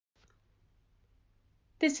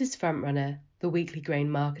This is Frontrunner, the weekly grain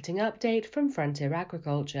marketing update from Frontier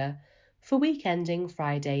Agriculture for week ending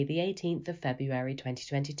Friday the 18th of February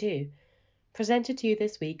 2022. Presented to you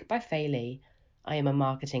this week by Fei Li. I am a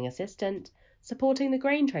marketing assistant supporting the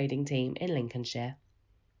grain trading team in Lincolnshire.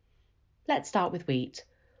 Let's start with wheat.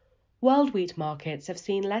 World wheat markets have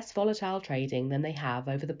seen less volatile trading than they have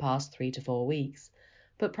over the past 3 to 4 weeks,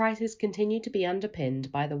 but prices continue to be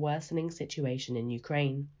underpinned by the worsening situation in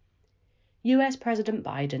Ukraine. US President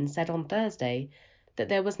Biden said on Thursday that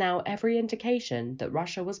there was now every indication that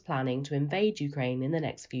Russia was planning to invade Ukraine in the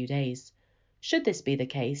next few days. Should this be the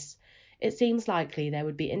case, it seems likely there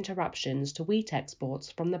would be interruptions to wheat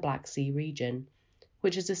exports from the Black Sea region,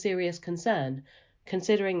 which is a serious concern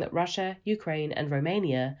considering that Russia, Ukraine and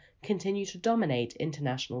Romania continue to dominate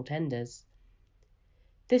international tenders.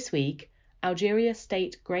 This week, Algeria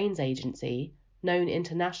State Grains Agency, known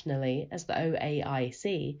internationally as the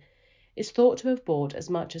OAIC, is thought to have bought as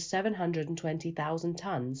much as 720,000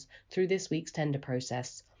 tonnes through this week's tender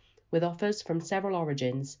process, with offers from several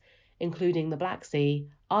origins, including the Black Sea,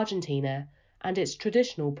 Argentina, and its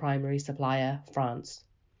traditional primary supplier, France.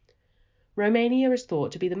 Romania is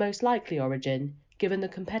thought to be the most likely origin, given the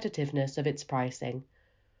competitiveness of its pricing.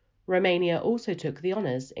 Romania also took the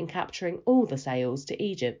honours in capturing all the sales to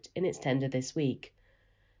Egypt in its tender this week.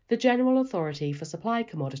 The General Authority for Supply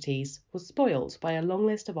Commodities was spoilt by a long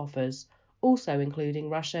list of offers, also including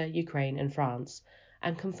Russia, Ukraine and France,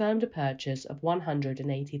 and confirmed a purchase of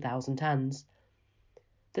 180,000 tonnes.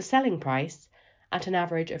 The selling price, at an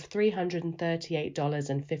average of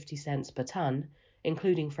 $338.50 per tonne,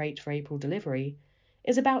 including freight for April delivery,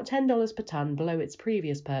 is about $10 per tonne below its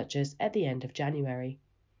previous purchase at the end of January.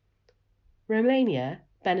 Romania,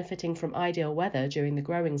 benefiting from ideal weather during the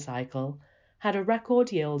growing cycle, had a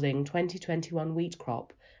record-yielding 2021 wheat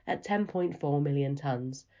crop at 10.4 million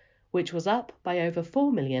tonnes, which was up by over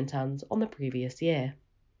 4 million tonnes on the previous year.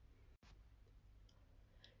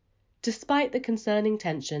 Despite the concerning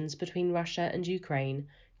tensions between Russia and Ukraine,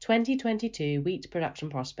 2022 wheat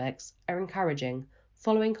production prospects are encouraging,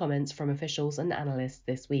 following comments from officials and analysts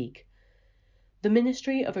this week. The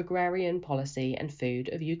Ministry of Agrarian Policy and Food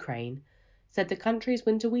of Ukraine said the country's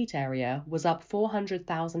winter wheat area was up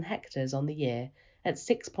 400,000 hectares on the year at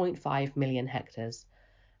 6.5 million hectares,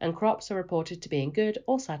 and crops are reported to be in good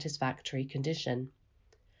or satisfactory condition.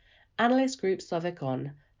 Analyst group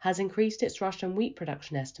Sovicon has increased its Russian wheat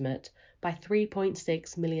production estimate by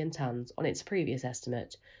 3.6 million tonnes on its previous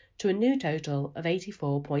estimate to a new total of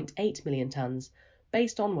 84.8 million tonnes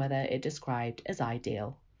based on weather it described as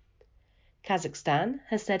ideal. Kazakhstan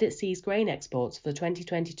has said it sees grain exports for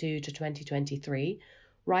 2022 to 2023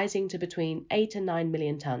 rising to between 8 and 9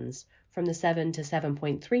 million tonnes from the 7 to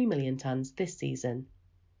 7.3 million tonnes this season.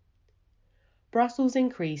 Brussels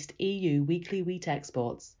increased EU weekly wheat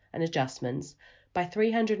exports and adjustments by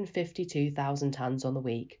 352,000 tonnes on the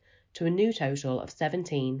week to a new total of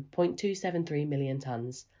 17.273 million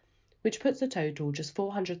tonnes, which puts the total just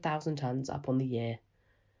 400,000 tonnes up on the year.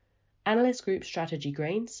 Analyst group Strategy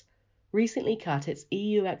Grains recently cut its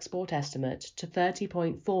EU export estimate to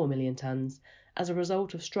 30.4 million tonnes as a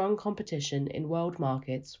result of strong competition in world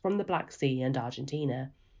markets from the Black Sea and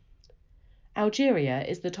Argentina. Algeria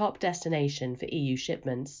is the top destination for EU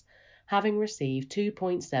shipments, having received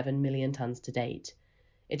 2.7 million tonnes to date.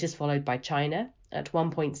 It is followed by China at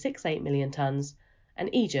 1.68 million tonnes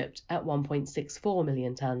and Egypt at 1.64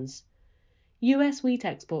 million tonnes. US wheat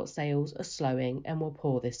export sales are slowing and were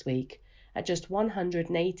poor this week, at just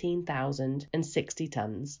 118,060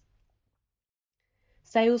 tonnes.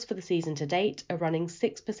 Sales for the season to date are running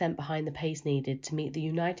 6% behind the pace needed to meet the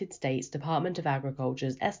United States Department of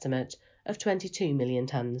Agriculture's estimate of 22 million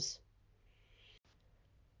tonnes.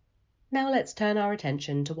 Now let's turn our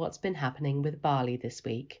attention to what's been happening with barley this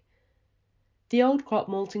week. The old crop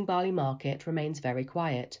malting barley market remains very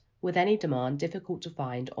quiet, with any demand difficult to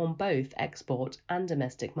find on both export and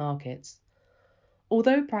domestic markets.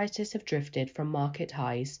 Although prices have drifted from market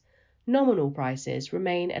highs, nominal prices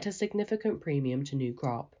remain at a significant premium to new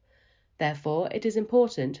crop. Therefore, it is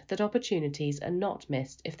important that opportunities are not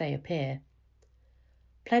missed if they appear.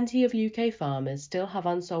 Plenty of UK farmers still have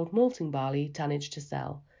unsold malting barley tonnage to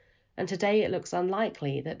sell, and today it looks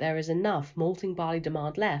unlikely that there is enough malting barley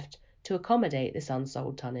demand left to accommodate this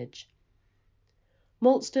unsold tonnage.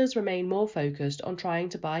 Maltsters remain more focused on trying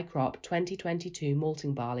to buy crop 2022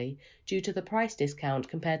 malting barley due to the price discount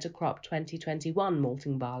compared to crop 2021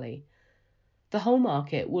 malting barley. The whole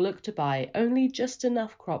market will look to buy only just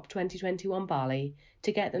enough crop 2021 barley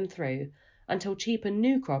to get them through until cheaper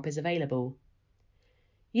new crop is available.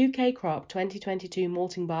 UK crop 2022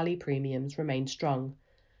 malting barley premiums remain strong,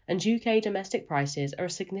 and UK domestic prices are a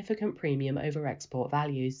significant premium over export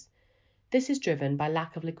values. This is driven by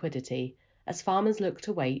lack of liquidity, as farmers look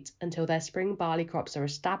to wait until their spring barley crops are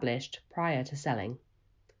established prior to selling.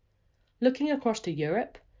 Looking across to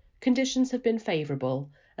Europe, conditions have been favourable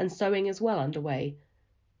and sowing is well underway.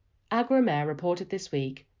 Agromer reported this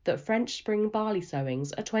week that French spring barley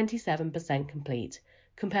sowings are 27% complete,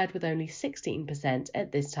 compared with only 16%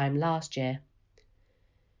 at this time last year.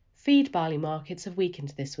 Feed barley markets have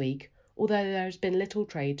weakened this week, although there has been little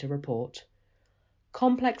trade to report.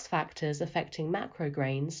 Complex factors affecting macro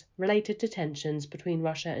grains related to tensions between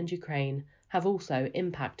Russia and Ukraine have also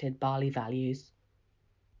impacted barley values.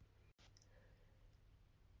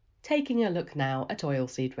 Taking a look now at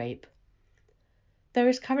oilseed rape. There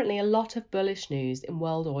is currently a lot of bullish news in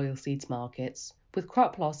world oilseeds markets, with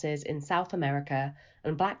crop losses in South America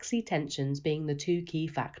and Black Sea tensions being the two key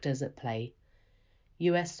factors at play.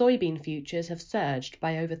 US soybean futures have surged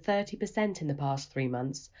by over 30% in the past 3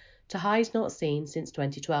 months, to highs not seen since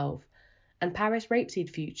 2012, and Paris rapeseed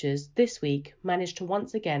futures this week managed to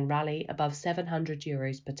once again rally above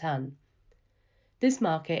 €700 per tonne. This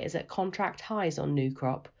market is at contract highs on new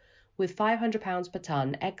crop, with £500 per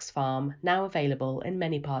tonne ex-farm now available in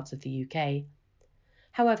many parts of the UK.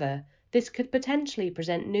 However, this could potentially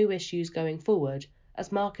present new issues going forward,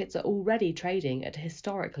 as markets are already trading at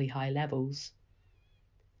historically high levels.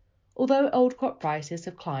 Although old crop prices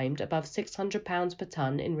have climbed above £600 per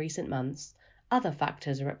tonne in recent months, other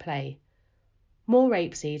factors are at play. More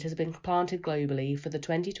rapeseed has been planted globally for the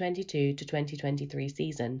 2022 to 2023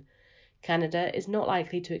 season. Canada is not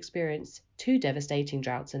likely to experience 2 devastating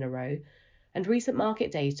droughts in a row, and recent market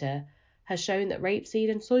data has shown that rapeseed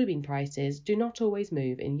and soybean prices do not always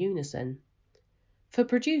move in unison. For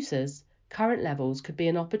producers, current levels could be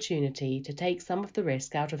an opportunity to take some of the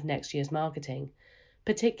risk out of next year's marketing,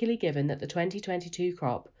 particularly given that the 2022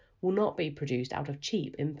 crop will not be produced out of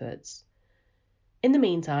cheap inputs. In the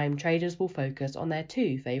meantime, traders will focus on their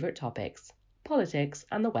 2 favourite topics, politics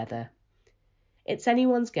and the weather. It's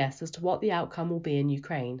anyone's guess as to what the outcome will be in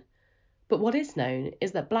Ukraine, but what is known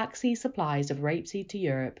is that Black Sea supplies of rapeseed to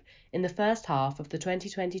Europe in the first half of the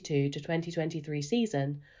 2022 to 2023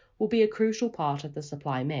 season will be a crucial part of the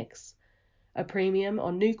supply mix. A premium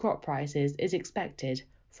on new crop prices is expected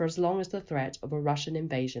for as long as the threat of a Russian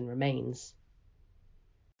invasion remains.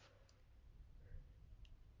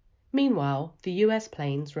 Meanwhile, the US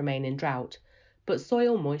plains remain in drought, but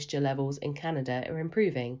soil moisture levels in Canada are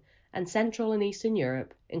improving, and Central and Eastern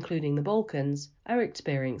Europe, including the Balkans, are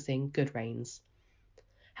experiencing good rains.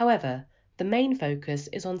 However, the main focus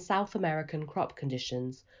is on South American crop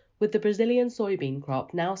conditions, with the Brazilian soybean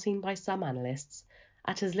crop now seen by some analysts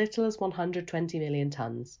at as little as 120 million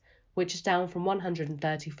tonnes, which is down from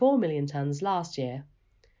 134 million tonnes last year.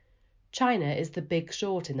 China is the big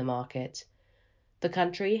short in the market. The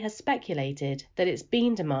country has speculated that its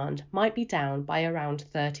bean demand might be down by around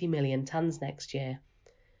 30 million tonnes next year,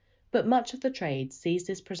 but much of the trade sees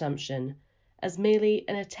this presumption as merely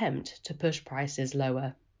an attempt to push prices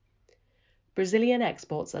lower. Brazilian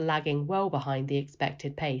exports are lagging well behind the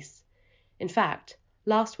expected pace. In fact,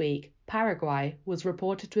 last week, Paraguay was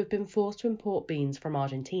reported to have been forced to import beans from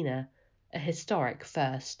Argentina, a historic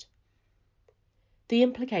first. The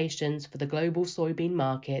implications for the global soybean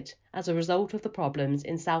market as a result of the problems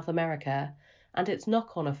in South America and its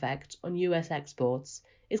knock-on effect on US exports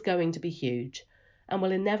is going to be huge, and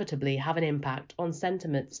will inevitably have an impact on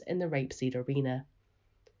sentiments in the rapeseed arena.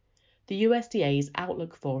 The USDA's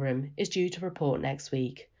Outlook Forum is due to report next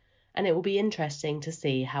week, and it will be interesting to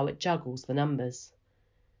see how it juggles the numbers.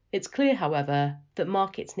 It's clear, however, that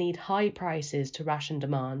markets need high prices to ration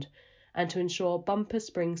demand and to ensure bumper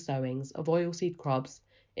spring sowings of oilseed crops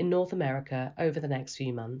in North America over the next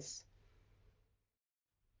few months.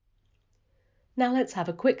 Now let's have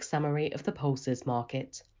a quick summary of the pulses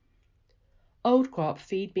market. Old crop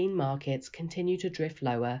feed bean markets continue to drift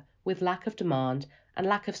lower with lack of demand and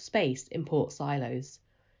lack of space in port silos.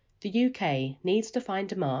 The UK needs to find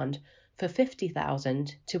demand for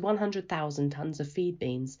 50,000 to 100,000 tonnes of feed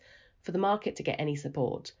beans for the market to get any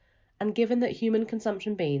support, and given that human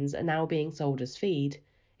consumption beans are now being sold as feed,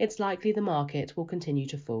 it's likely the market will continue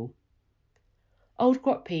to fall. Old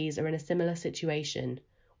crop peas are in a similar situation,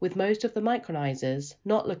 with most of the micronizers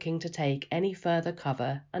not looking to take any further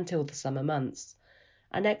cover until the summer months,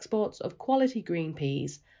 and exports of quality green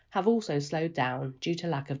peas have also slowed down due to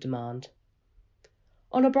lack of demand.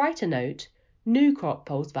 On a brighter note, new crop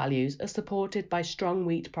pulse values are supported by strong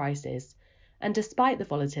wheat prices, and despite the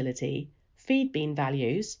volatility, feed bean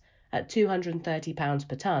values, at £230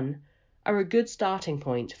 per tonne, are a good starting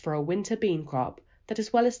point for a winter bean crop that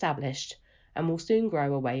is well established and will soon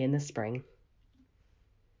grow away in the spring.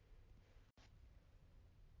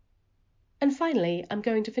 And finally, I'm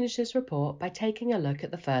going to finish this report by taking a look at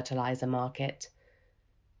the fertiliser market.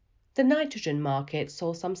 The nitrogen market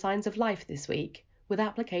saw some signs of life this week, with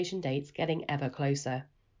application dates getting ever closer.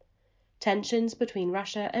 Tensions between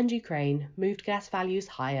Russia and Ukraine moved gas values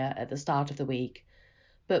higher at the start of the week,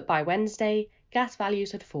 but by Wednesday, gas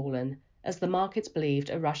values had fallen as the markets believed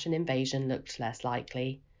a Russian invasion looked less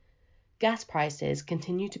likely. Gas prices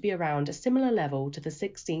continue to be around a similar level to the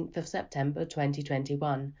 16th of September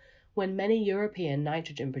 2021, when many European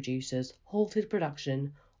nitrogen producers halted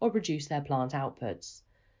production or reduced their plant outputs.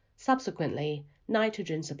 Subsequently,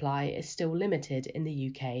 nitrogen supply is still limited in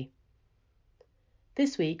the UK.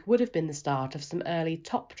 This week would have been the start of some early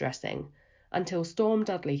top dressing, until Storm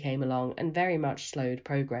Dudley came along and very much slowed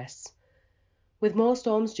progress. With more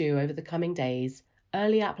storms due over the coming days,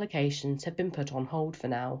 early applications have been put on hold for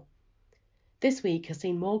now. This week has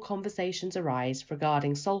seen more conversations arise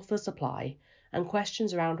regarding sulphur supply and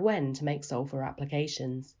questions around when to make sulphur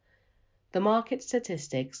applications. The market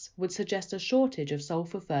statistics would suggest a shortage of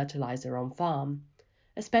sulphur fertiliser on farm,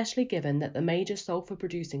 especially given that the major sulphur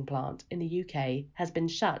producing plant in the UK has been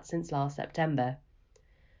shut since last September.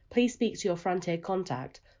 Please speak to your Frontier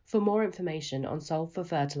contact for more information on sulphur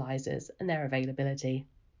fertilisers and their availability.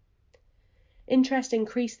 Interest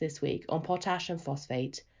increased this week on potash and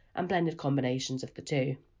phosphate and blended combinations of the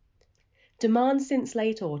two. Demand since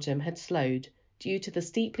late autumn had slowed due to the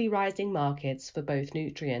steeply rising markets for both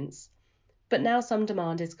nutrients, but now some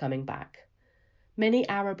demand is coming back. Many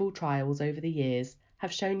arable trials over the years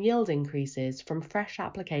have shown yield increases from fresh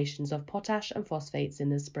applications of potash and phosphates in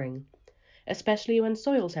the spring, especially when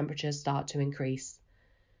soil temperatures start to increase.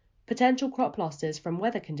 Potential crop losses from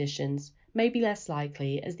weather conditions may be less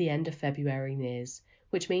likely as the end of February nears,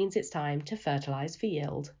 which means it's time to fertilise for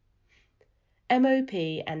yield. MOP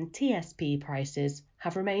and TSP prices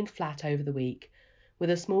have remained flat over the week, with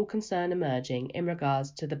a small concern emerging in regards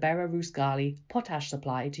to the Belarus-Gali potash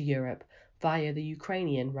supply to Europe via the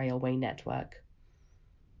Ukrainian railway network.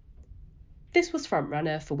 This was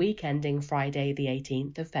Frontrunner for week ending Friday the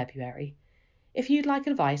 18th of February. If you'd like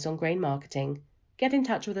advice on grain marketing, get in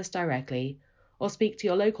touch with us directly or speak to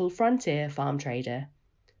your local Frontier farm trader.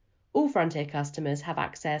 All Frontier customers have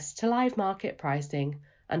access to live market pricing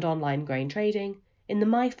and online grain trading in the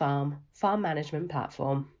MyFarm farm management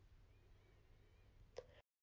platform.